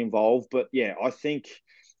Jacobs going to be involved, but yeah, I think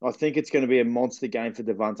it's going to be a monster game for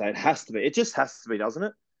Devontae. It has to be. It just has to be, doesn't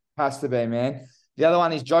it? Has to be, man. The other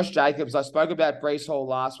one is Josh Jacobs. I spoke about Brees Hall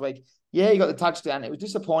last week. Yeah, he got the touchdown. It was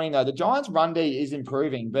disappointing, though. The Giants' run D is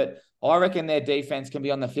improving, but I reckon their defense can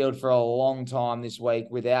be on the field for a long time this week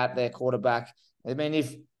without their quarterback. I mean,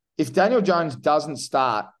 if Daniel Jones doesn't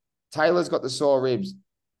start, Taylor's got the sore ribs.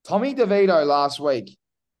 Tommy DeVito last week,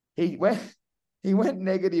 he went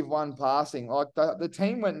 -1 passing. Like the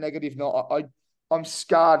team went negative. I'm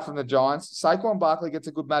scarred from the Giants. Saquon Barkley gets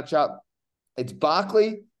a good matchup. It's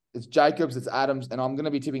Barkley, it's Jacobs, it's Adams, and I'm going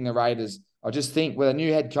to be tipping the Raiders. I just think with a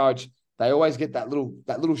new head coach, they always get that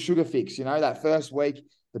little sugar fix. That first week,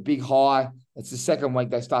 the big high. It's the second week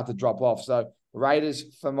they start to drop off. So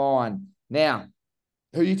Raiders for mine. Now,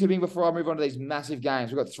 who are you tipping before I move on to these massive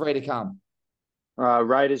games? We've got 3 to come.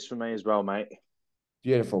 Raiders for me as well, mate.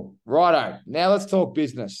 Beautiful. Righto. Now let's talk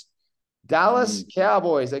business. Dallas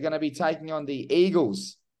Cowboys are going to be taking on the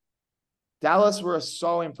Eagles. Dallas were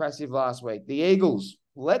so impressive last week. The Eagles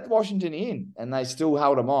let Washington in, and they still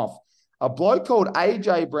held them off. A bloke called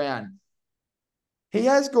AJ Brown, he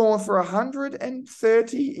has gone for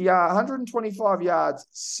 125 yards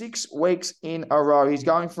 6 weeks in a row. He's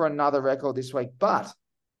going for another record this week, but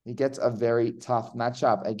he gets a very tough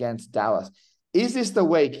matchup against Dallas. Is this the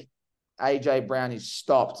week AJ Brown is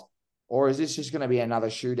stopped, or is this just going to be another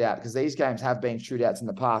shootout? Because these games have been shootouts in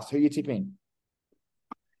the past. Who are you tipping?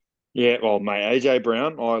 Yeah, well, mate, AJ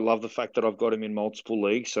Brown, I love the fact that I've got him in multiple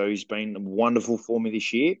leagues, so he's been wonderful for me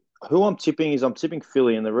this year. Who I'm tipping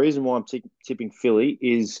Philly, and the reason why I'm tipping Philly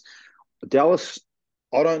is Dallas.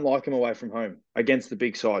 I don't like them away from home against the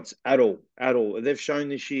big sides at all. At all. They've shown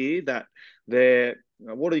this year that they're,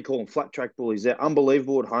 what do you call them? Flat track bullies. They're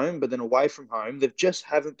unbelievable at home, but then away from home, they just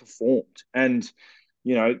haven't performed. And,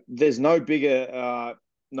 there's no bigger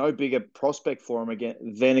prospect for them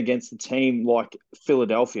than against a team like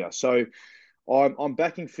Philadelphia. So I'm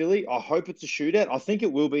backing Philly. I hope it's a shootout. I think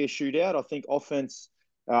it will be a shootout. I think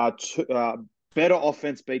better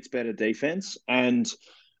offense beats better defense. And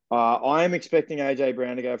I am expecting AJ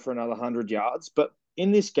Brown to go for another 100 yards. But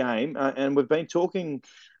in this game, and we've been talking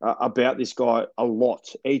about this guy a lot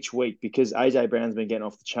each week because AJ Brown's been getting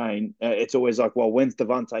off the chain. It's always like, well, when's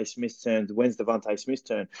Devontae Smith's turn? When's Devontae Smith's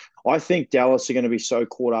turn? I think Dallas are going to be so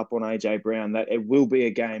caught up on AJ Brown that it will be a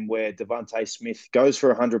game where Devontae Smith goes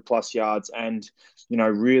for 100+ yards and,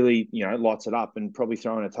 really, lights it up and probably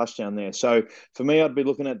throwing a touchdown there. So for me, I'd be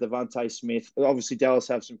looking at Devontae Smith. Obviously, Dallas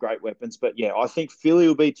have some great weapons, but yeah, I think Philly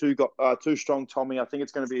will be too strong, Tommy. I think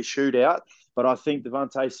it's going to be a shootout, but I think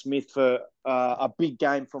Devontae Smith for a big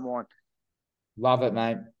game for mine. Love it,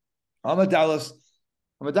 mate. I'm a Dallas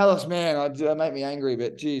man. It make me angry,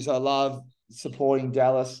 but geez, I love supporting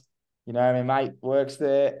Dallas. My mate works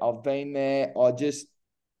there. I've been there.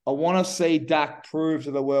 I want to see Dak prove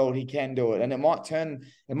to the world he can do it. And it might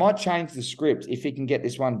change the script if he can get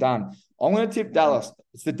this one done. I'm going to tip Dallas.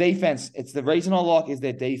 It's the defense. It's the reason I like is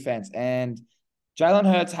their defense. And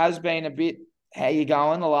Jalen Hurts has been a bit, how you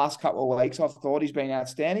going the last couple of weeks? I've thought he's been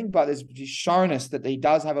outstanding, but he's shown us that he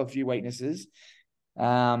does have a few weaknesses.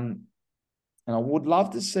 And I would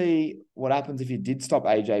love to see what happens if you did stop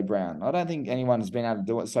AJ Brown. I don't think anyone has been able to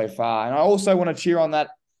do it so far. And I also want to cheer on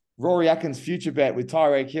that Rory Atkins future bet with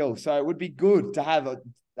Tyreek Hill. So it would be good to have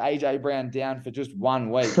AJ Brown down for just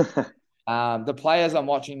 1 week. The players I'm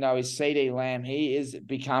watching, though, is CD Lamb. He is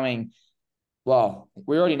becoming well,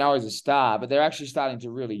 we already know he's a star, but they're actually starting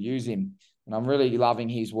to really use him. And I'm really loving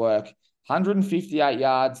his work. 158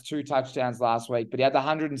 yards, 2 touchdowns last week, but he had the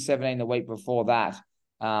 117 the week before that,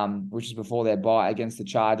 which is before their bye against the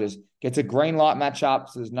Chargers. Gets a green light matchup,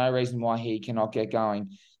 so there's no reason why he cannot get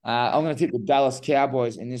going. I'm going to tip the Dallas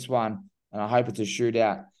Cowboys in this one, and I hope it's a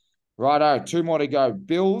shootout. Righto, 2 more to go.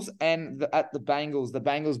 Bills and at the Bengals. The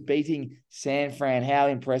Bengals beating San Fran. How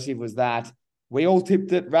impressive was that? We all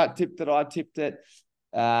tipped it. Rat tipped it. I tipped it.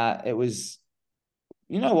 It was,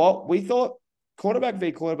 you know what? We thought quarterback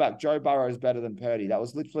v quarterback, Joe Burrow is better than Purdy. That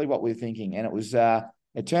was literally what we were thinking. And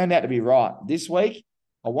it turned out to be right. This week,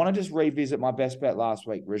 I want to just revisit my best bet last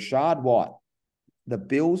week. Rashad White. The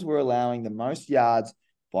Bills were allowing the most yards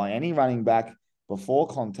by any running back before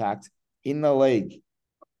contact in the league.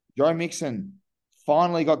 Joe Mixon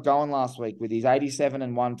finally got going last week with his 87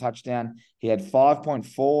 and 1 touchdown. He had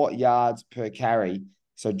 5.4 yards per carry.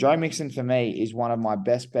 So Joe Mixon for me is one of my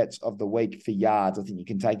best bets of the week for yards. I think you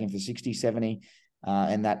can take him for 60, 70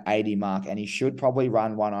 and that 80 mark. And he should probably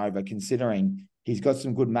run one over considering he's got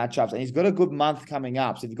some good matchups and he's got a good month coming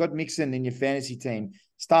up. So if you've got Mixon in your fantasy team,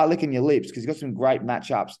 start licking your lips because he's got some great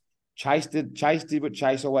matchups. Chase did what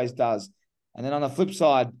Chase always does. And then on the flip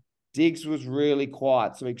side, Diggs was really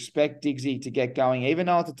quiet. So expect Diggsy to get going. Even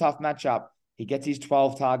though it's a tough matchup, he gets his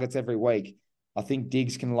 12 targets every week. I think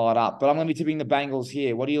Diggs can light up. But I'm going to be tipping the Bengals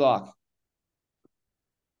here. What do you like?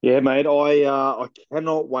 Yeah, mate, I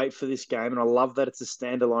cannot wait for this game, and I love that it's a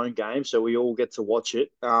standalone game, so we all get to watch it.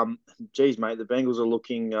 Geez, mate, the Bengals are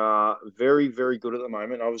looking very, very good at the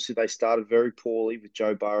moment. Obviously, they started very poorly with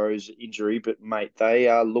Joe Burrow's injury, but mate, they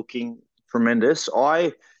are looking tremendous.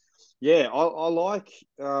 I like,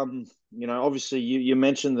 obviously you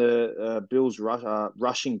mentioned the Bills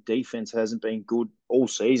rushing defense hasn't been good all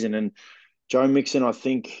season, and Joe Mixon, I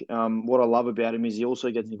think what I love about him is he also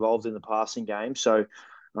gets involved in the passing game. So,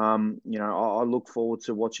 I look forward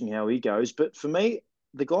to watching how he goes. But for me,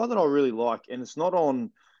 the guy that I really like, and it's not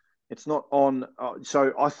on.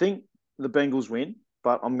 So I think the Bengals win,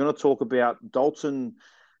 but I'm going to talk about Dalton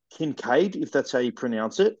Kincaid, if that's how you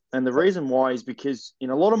pronounce it. And the reason why is because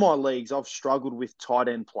in a lot of my leagues, I've struggled with tight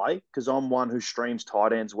end play because I'm one who streams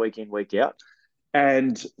tight ends week in, week out.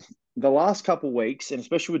 And the last couple of weeks, and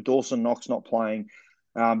especially with Dawson Knox not playing,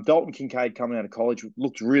 Dalton Kincaid coming out of college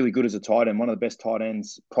looked really good as a tight end, one of the best tight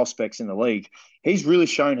ends prospects in the league. He's really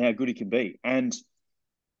shown how good he can be. And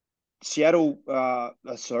Cincinnati,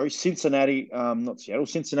 not Seattle,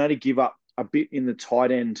 Cincinnati give up a bit in the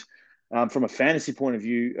tight end from a fantasy point of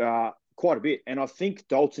view, quite a bit. And I think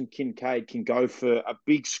Dalton Kincaid can go for a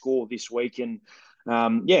big score this week and,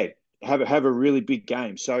 have a really big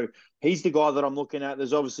game. So he's the guy that I'm looking at.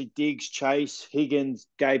 There's obviously Diggs, Chase, Higgins,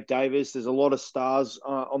 Gabe Davis. There's a lot of stars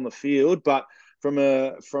on the field, but from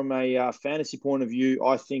a fantasy point of view,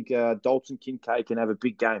 I think Dalton Kincaid can have a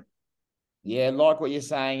big game. Yeah, like what you're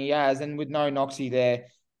saying, he has. And with no Noxie there,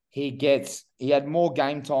 he had more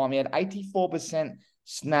game time. He had 84%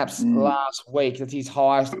 snaps Mm. last week. That's his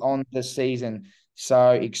highest on the season. So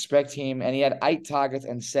expect him. And he had 8 targets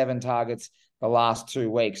and 7 targets the last 2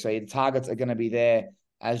 weeks. So the targets are going to be there,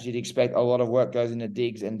 as you'd expect. A lot of work goes into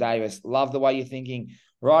Diggs and Davis. Love the way you're thinking.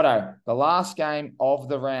 Righto, the last game of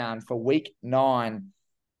the round for week 9.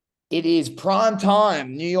 It is prime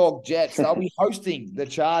time, New York Jets. They'll be hosting the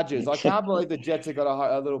Chargers. I can't believe the Jets have got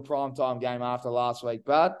a little prime time game after last week,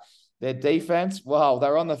 but their defense, well, they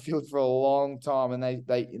were on the field for a long time and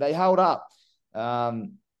they held up.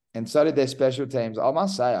 And so did their special teams. I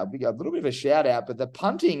must say, a little bit of a shout out, but the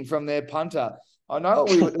punting from their punter, I know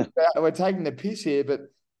we're taking the piss here, but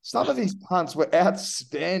some of his punts were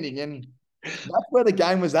outstanding. And that's where the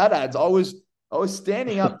game was at, ads. I was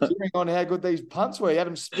standing up cheering on how good these punts were. He had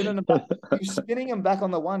them spinning them back. He was spinning them back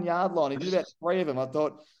on the 1 yard line. He did about 3 of them. I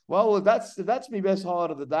thought, well, if that's my best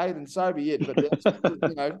highlight of the day, then so be it. But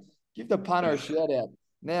give the punter a shout out.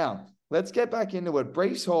 Now, let's get back into it.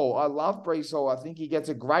 Breece Hall. I love Breece Hall. I think he gets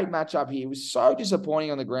a great matchup here. He was so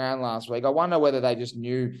disappointing on the ground last week. I wonder whether they just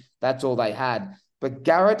knew that's all they had. But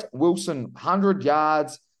Garrett Wilson, 100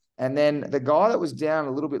 yards. And then the guy that was down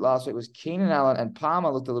a little bit last week was Keenan Allen, and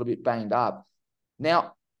Palmer looked a little bit banged up.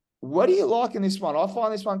 Now, what do you like in this one? I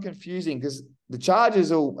find this one confusing because the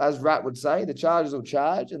Chargers will, as Rat would say, the Chargers will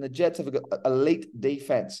charge, and the Jets have got elite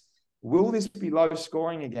defense. Will this be low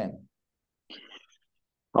scoring again?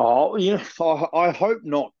 Oh, I hope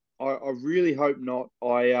not. I really hope not.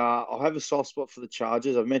 I have a soft spot for the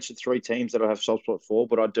Chargers. I've mentioned 3 teams that I have soft spot for,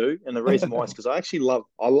 but I do, and the reason why is because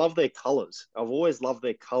I love their colors. I've always loved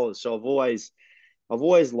their colors, so I've always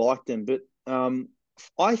liked them. But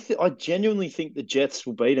I genuinely think the Jets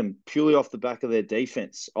will beat them purely off the back of their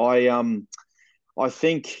defense. I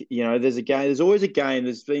think, there's a game, there's always a game.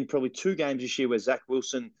 There's been probably two games this year where Zach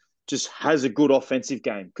Wilson just has a good offensive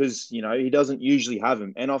game because, he doesn't usually have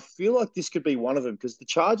them. And I feel like this could be one of them because the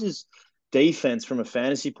Chargers defense from a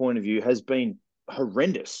fantasy point of view has been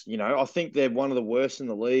horrendous. I think they're one of the worst in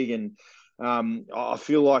the league. And I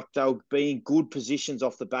feel like they'll be in good positions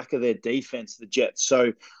off the back of their defense, the Jets.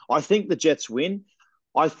 So I think the Jets win.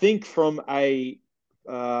 I think from a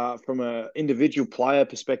individual player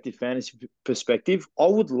perspective, fantasy perspective, I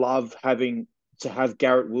would love to have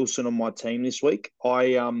Garrett Wilson on my team this week.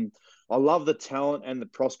 I love the talent and the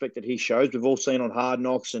prospect that he shows. We've all seen on Hard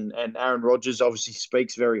Knocks, and Aaron Rodgers obviously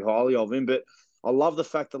speaks very highly of him. But I love the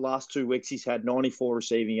fact the last 2 weeks he's had 94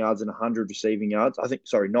 receiving yards and 100 receiving yards.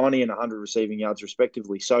 90 and 100 receiving yards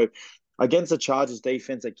respectively. So against the Chargers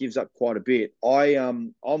defense that gives up quite a bit,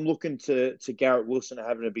 I'm looking to Garrett Wilson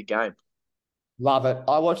having a big game. Love it.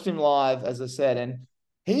 I watched him live, as I said, and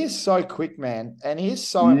he is so quick, man. And he is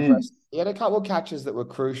so impressive. He had a couple of catches that were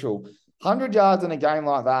crucial. 100 yards in a game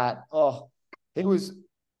like that. Oh, he's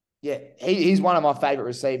one of my favorite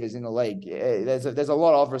receivers in the league. There's a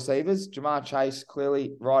lot of receivers. Jamar Chase,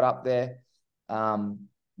 clearly right up there.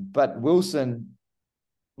 But Wilson,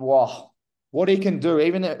 wow, what he can do,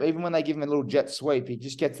 even when they give him a little jet sweep, he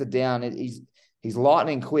just gets it down. He's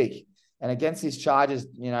lightning quick. And against his Chargers,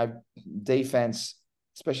 defense,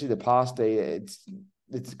 especially the pass D,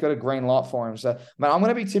 it's got a green light for him. So, man, I'm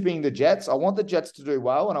going to be tipping the Jets. I want the Jets to do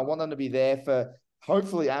well, and I want them to be there for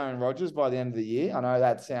hopefully Aaron Rodgers by the end of the year. I know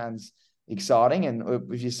that sounds exciting, and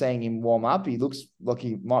if you're seeing him warm up, he looks like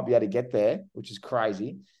he might be able to get there, which is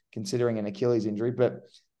crazy considering an Achilles injury. But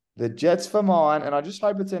the Jets for mine, and I just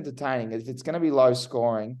hope it's entertaining. If it's going to be low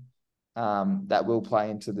scoring, that will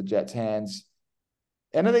play into the Jets' hands.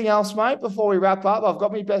 Anything else, mate, before we wrap up? I've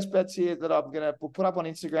got my best bets here that we'll put up on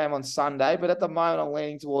Instagram on Sunday, but at the moment I'm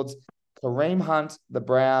leaning towards Kareem Hunt, the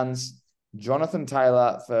Browns, Jonathan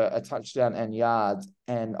Taylor for a touchdown and yards,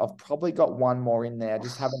 and I've probably got one more in there. I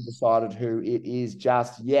just haven't decided who it is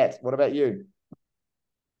just yet. What about you?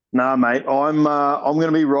 No, mate, I'm going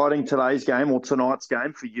to be writing today's game or tonight's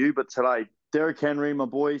game for you, but today, Derrick Henry, my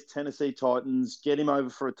boys, Tennessee Titans, get him over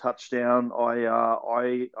for a touchdown.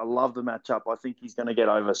 I love the matchup. I think he's going to get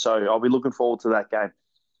over, so I'll be looking forward to that game.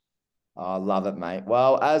 I love it, mate.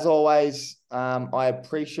 Well, as always, I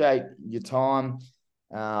appreciate your time.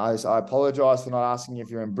 I apologise for not asking you if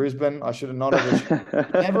you're in Brisbane. I should have not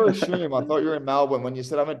have never assumed. I thought you were in Melbourne. When you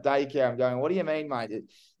said I'm at daycare, I'm going, what do you mean, mate?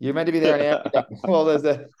 You're meant to be there an hour ago. Well, there's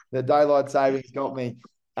the daylight savings got me.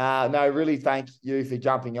 No, really thank you for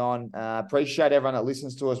jumping on. Appreciate everyone that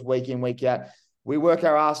listens to us week in, week out. We work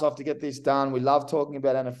our ass off to get this done. We love talking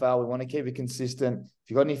about NFL. We want to keep it consistent. If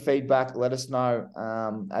you've got any feedback, let us know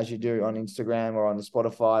as you do on Instagram or on the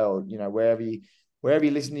Spotify or, wherever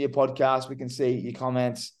you listen to your podcast. We can see your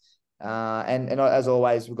comments. And as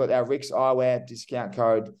always, we've got our Rick's Eyewear discount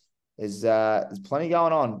code. There's plenty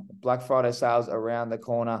going on. Black Friday sales around the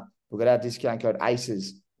corner. We've got our discount code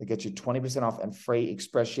ACES. That gets you 20% off and free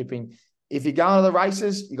express shipping. If you're going to the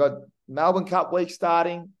races, you've got Melbourne Cup week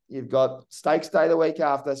starting. You've got Stakes Day the week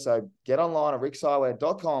after. So get online at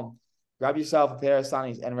rickseyewear.com. Grab yourself a pair of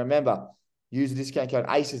sunnies. And remember, use the discount code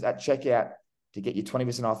ACES at checkout to get you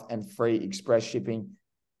 20% off and free express shipping.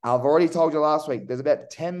 I've already told you last week, there's about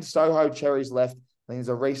 10 Soho cherries left. I think there's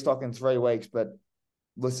a restock in 3 weeks. But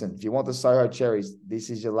listen, if you want the Soho cherries, this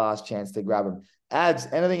is your last chance to grab them. Ads,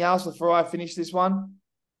 anything else before I finish this one?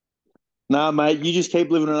 No, mate, you just keep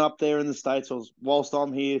living it up there in the States whilst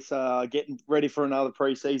I'm here, getting ready for another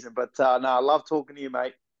preseason. But I love talking to you,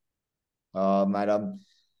 mate. Oh, mate,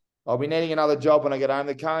 I'll be needing another job when I get home.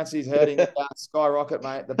 The currency's hurting skyrocket,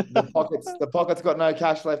 mate. The pocket's got no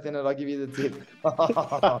cash left in it. I'll give you the tip.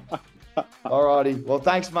 All righty. Well,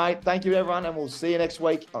 thanks, mate. Thank you, everyone, and we'll see you next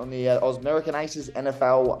week on the American Aces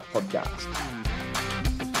NFL podcast.